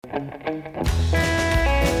Hello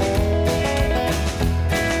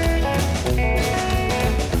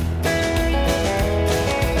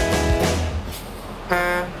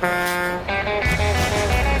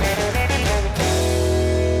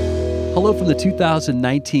from the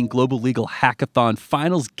 2019 Global Legal Hackathon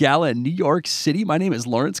Finals Gala in New York City. My name is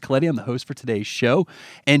Lawrence Coletti. I'm the host for today's show.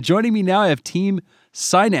 And joining me now, I have Team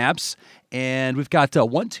Synapse. And we've got 5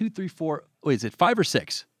 or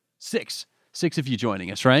 6? Six of you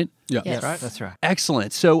joining us, right? Yeah, Yes. that's right.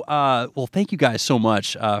 Excellent. So, well, thank you guys so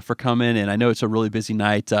much for coming. And I know it's a really busy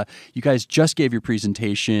night. You guys just gave your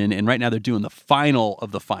presentation, and right now they're doing the final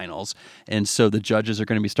of the finals. And so the judges are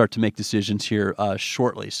going to start to make decisions here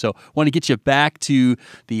shortly. So, want to get you back to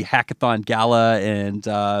the Hackathon Gala, and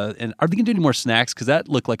are they going to do any more snacks? Because that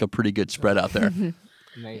looked like a pretty good spread out there.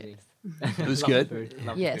 Amazing. It was good.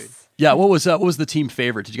 Yes. Yeah. What was the team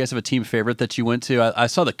favorite? Did you guys have a team favorite that you went to? I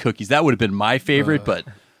saw the cookies. That would have been my favorite, but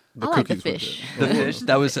I like the fish. the fish,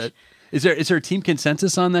 that was it. Is there a team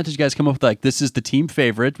consensus on that? Did you guys come up with like, this is the team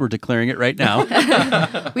favorite? We're declaring it right now.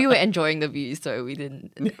 We were enjoying the view, so we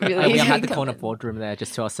didn't really. We had the corner boardroom there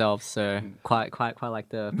just to ourselves, so quite like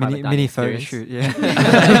the private Mini dining photo experience. shoot,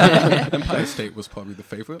 yeah. Empire State was probably the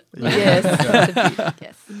favorite. Yes.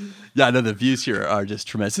 Yes. Yeah, I know the views here are just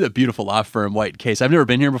tremendous. It's a beautiful law firm, white case. I've never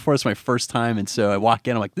been here before. It's my first time. And so I walk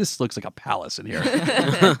in, I'm like, this looks like a palace in here.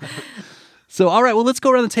 So, all right, well, let's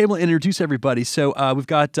go around the table and introduce everybody. So we've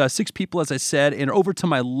got 6 people, as I said, and over to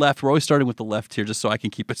my left, we're always starting with the left here just so I can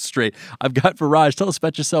keep it straight. I've got Viraj. Tell us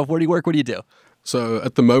about yourself. Where do you work? What do you do? So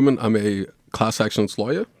at the moment, I'm a class actions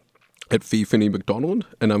lawyer at Fee Finney McDonald,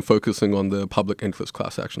 and I'm focusing on the public interest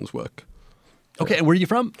class actions work. Okay, and where are you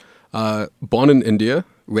from? Born in India,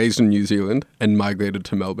 raised in New Zealand, and migrated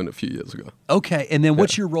to Melbourne a few years ago. Okay, and then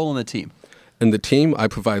what's your role in the team? In the team, I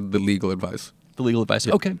provide the legal advice. The legal advice.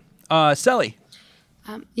 Okay. Sally.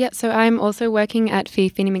 So I'm also working at Fee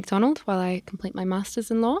Finney McDonald while I complete my master's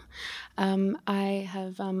in law. I'm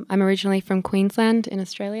originally from Queensland in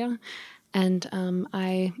Australia, and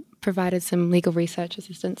I provided some legal research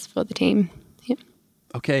assistance for the team. Yeah.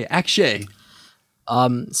 Okay, Akshay.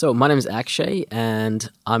 So my name is Akshay, and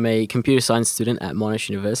I'm a computer science student at Monash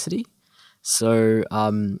University. So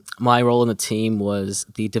my role in the team was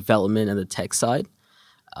the development and the tech side,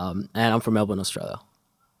 and I'm from Melbourne, Australia.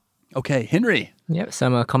 Okay, Henry. Yep, so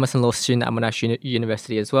I'm a commerce and law student at Monash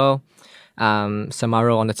University as well. So my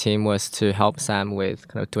role on the team was to help Sam with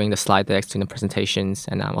kind of doing the slide decks, doing the presentations,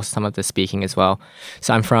 and also some of the speaking as well.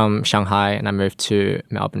 So I'm from Shanghai, and I moved to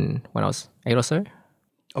Melbourne when I was 8 or so.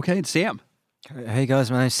 Okay, and Sam. Hey guys,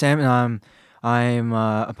 my name's Sam, and I'm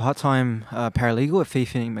a part-time paralegal at Fee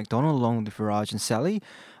Finney McDonald along with Viraj and Sally,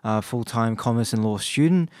 full-time commerce and law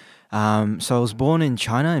student. So I was born in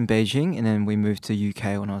China, in Beijing, and then we moved to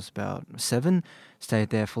UK when I was about 7.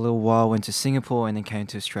 Stayed there for a little while, went to Singapore, and then came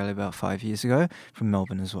to Australia about 5 years ago from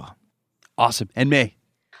Melbourne as well. Awesome. And May.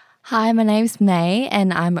 Hi, my name's May,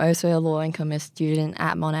 and I'm also a law and commerce student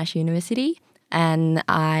at Monash University. And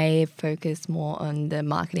I focus more on the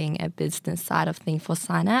marketing and business side of things for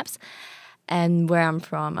Synapse. And where I'm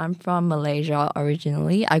from Malaysia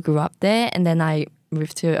originally. I grew up there, and then I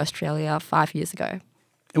moved to Australia 5 years ago.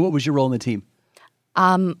 And what was your role in the team?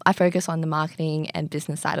 I focus on the marketing and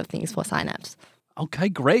business side of things for Synapse. Okay,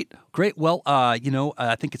 great. Well, I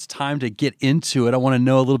think it's time to get into it. I want to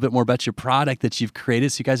know a little bit more about your product that you've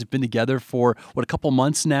created. So you guys have been together for, a couple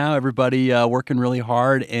months now, everybody working really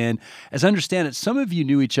hard. And as I understand it, some of you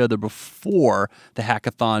knew each other before the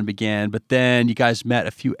hackathon began, but then you guys met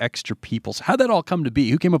a few extra people. So how'd that all come to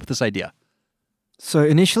be? Who came up with this idea? So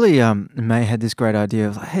initially, May had this great idea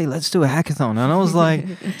of like, hey, let's do a hackathon. And I was like,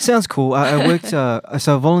 sounds cool. I worked, so I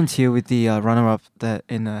volunteered with the runner-up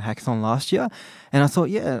in the hackathon last year. And I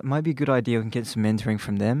thought, yeah, it might be a good idea. We can get some mentoring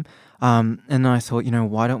from them. And I thought,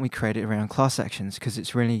 why don't we create it around class actions? Because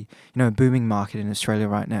it's really, a booming market in Australia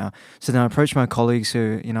right now. So then I approached my colleagues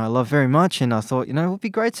who, I love very much. And I thought, it would be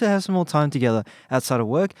great to have some more time together outside of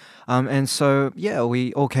work. And so, yeah,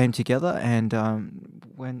 we all came together and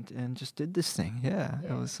went and just did this thing. Yeah,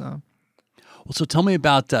 it was... Well, so tell me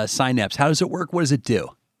about Synapse. How does it work? What does it do?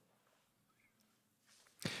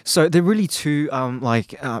 So there are really two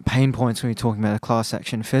pain points when we're talking about a class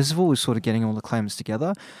action. First of all, we're sort of getting all the claims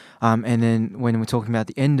together, and then when we're talking about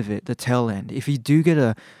the end of it, the tail end. If you do get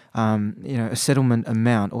a settlement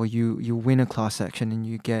amount, or you win a class action and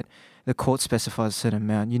you get the court specifies a certain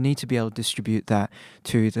amount, you need to be able to distribute that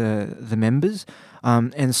to the members,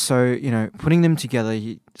 and so putting them together,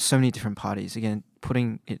 so many different parties. Again,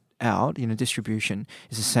 putting it out, distribution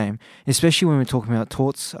is the same, especially when we're talking about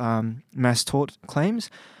torts, mass tort claims.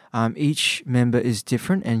 each member is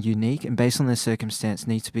different and unique, and based on their circumstance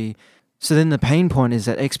need to be. So then the pain point is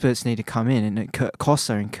that experts need to come in and costs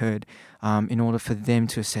are incurred in order for them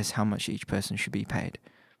to assess how much each person should be paid.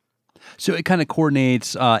 So it kind of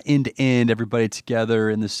coordinates end to end, everybody together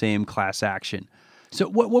in the same class action. So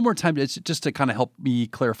one more time, just to kind of help me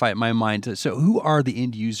clarify it in my mind. So who are the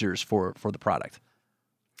end users for the product?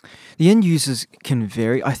 The end users can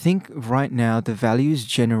vary. I think right now the value is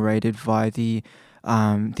generated via the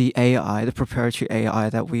AI, the proprietary AI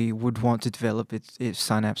that we would want to develop if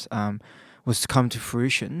Synapse was to come to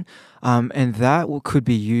fruition. And that could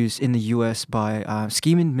be used in the US by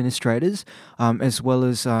scheme administrators, as well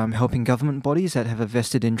as helping government bodies that have a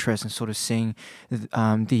vested interest in sort of seeing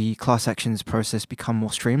the class actions process become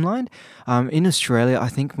more streamlined. In Australia, I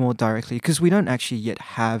think more directly, because we don't actually yet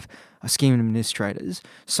have scheme administrators,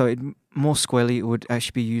 so more squarely it would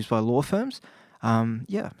actually be used by law firms.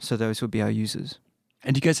 So those would be our users.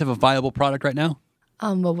 And do you guys have a viable product right now?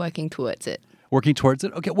 We're working towards it. Working towards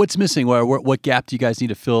it? Okay, what's missing? What gap do you guys need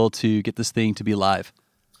to fill to get this thing to be live?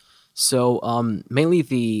 So mainly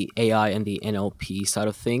the AI and the NLP side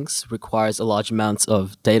of things requires a large amounts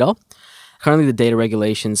of data. Currently, the data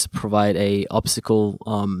regulations provide a obstacle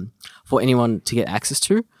for anyone to get access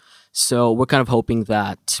to. So we're kind of hoping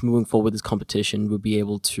that moving forward with this competition, we'll be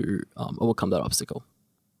able to overcome that obstacle.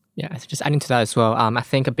 Yeah, just adding to that as well, I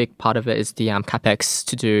think a big part of it is the capex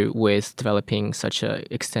to do with developing such an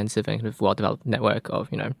extensive and kind of well-developed network of,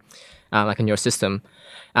 like in your system.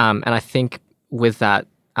 And I think with that,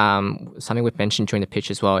 something we've mentioned during the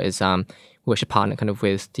pitch as well is we should partner kind of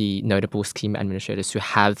with the notable scheme administrators who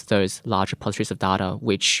have those large repositories of data,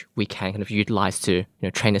 which we can kind of utilize to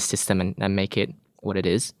train a system and make it what it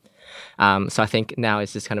is. So I think now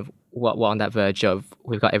is just kind of we're on that verge of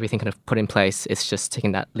we've got everything kind of put in place. It's just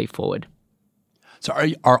taking that leap forward. So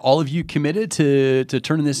are all of you committed to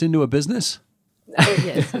turning this into a business?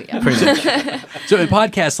 Yes, we are. Pretty much. So in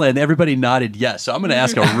podcast land, everybody nodded yes. So I'm going to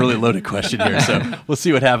ask a really loaded question here. So we'll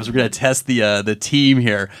see what happens. We're going to test the team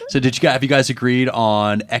here. So have you guys agreed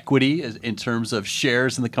on equity in terms of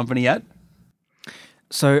shares in the company yet?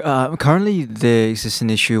 So currently there exists an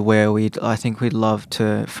issue where I think we'd love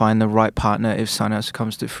to find the right partner if Synapse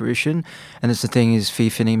comes to fruition. And that's the thing is Fee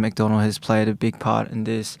Finney McDonald has played a big part in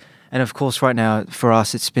this. And of course, right now for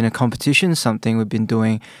us, it's been a competition, something we've been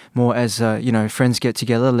doing more as friends get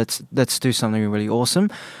together. Let's do something really awesome.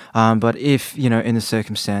 But if in the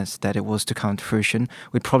circumstance that it was to come to fruition,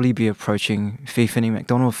 we'd probably be approaching Fee Finney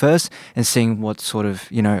McDonald first and seeing what sort of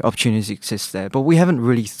opportunities exist there. But we haven't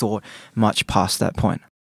really thought much past that point.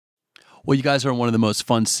 Well, you guys are in one of the most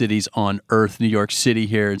fun cities on earth, New York City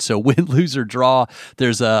here. And so win, lose, or draw,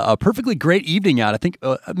 there's a perfectly great evening out. I think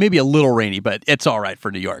maybe a little rainy, but it's all right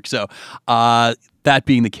for New York. So that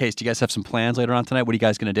being the case, do you guys have some plans later on tonight? What are you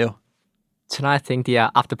guys going to do? Tonight, I think the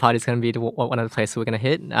after party is going to be one of the places we're going to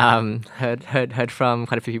hit. Heard from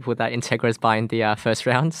quite a few people that Integra is buying the first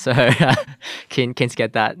round. So keen to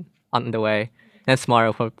get that on the way. And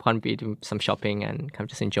tomorrow we'll probably be doing some shopping and kind of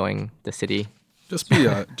just enjoying the city.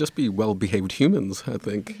 Just be well-behaved humans, I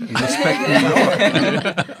think. And respect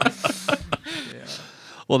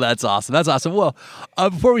Well, that's awesome. That's awesome. Well,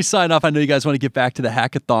 before we sign off, I know you guys want to get back to the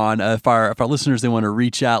hackathon. If our listeners, they want to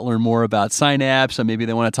reach out, learn more about Synapse, or maybe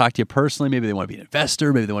they want to talk to you personally, maybe they want to be an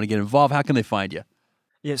investor, maybe they want to get involved, how can they find you?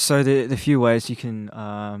 Yeah, so the few ways you can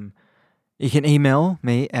email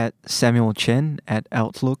me at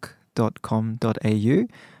samuelchen@outlook.com.au.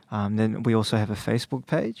 Then we also have a Facebook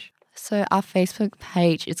page. So our Facebook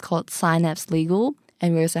page is called Synapse Legal,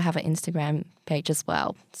 and we also have an Instagram page as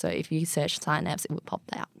well. So if you search Synapse, it will pop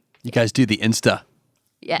out. You guys do the Insta.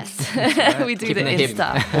 Yes, we do the Keeping it hip.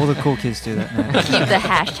 Insta. All the cool kids do that now. Keep the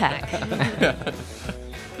hashtag.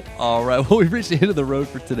 All right. Well, we've reached the end of the road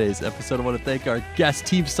for today's episode. I want to thank our guest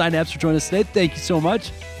team, Synapse, for joining us today. Thank you so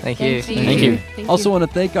much. Thank you. Thank you. Also want to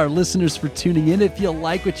thank our listeners for tuning in. If you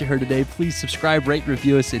like what you heard today, please subscribe, rate,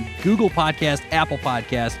 review us in Google Podcast, Apple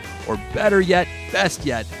Podcast, or better yet, best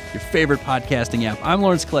yet, your favorite podcasting app. I'm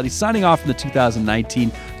Lawrence Coletti, signing off from the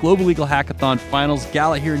 2019 Global Legal Hackathon Finals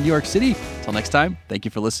Gala here in New York City. Until next time, thank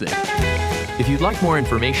you for listening. If you'd like more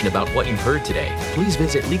information about what you've heard today, please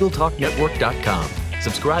visit LegalTalkNetwork.com.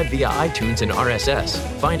 Subscribe via iTunes and RSS.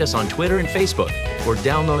 Find us on Twitter and Facebook, or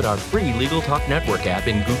download our free Legal Talk Network app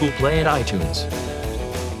in Google Play and iTunes.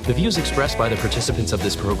 The views expressed by the participants of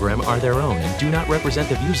this program are their own and do not represent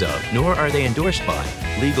the views of, nor are they endorsed by,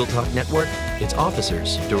 Legal Talk Network, its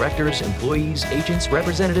officers, directors, employees, agents,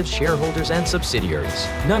 representatives, shareholders, and subsidiaries.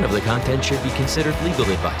 None of the content should be considered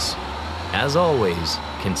legal advice. As always,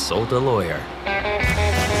 consult a lawyer.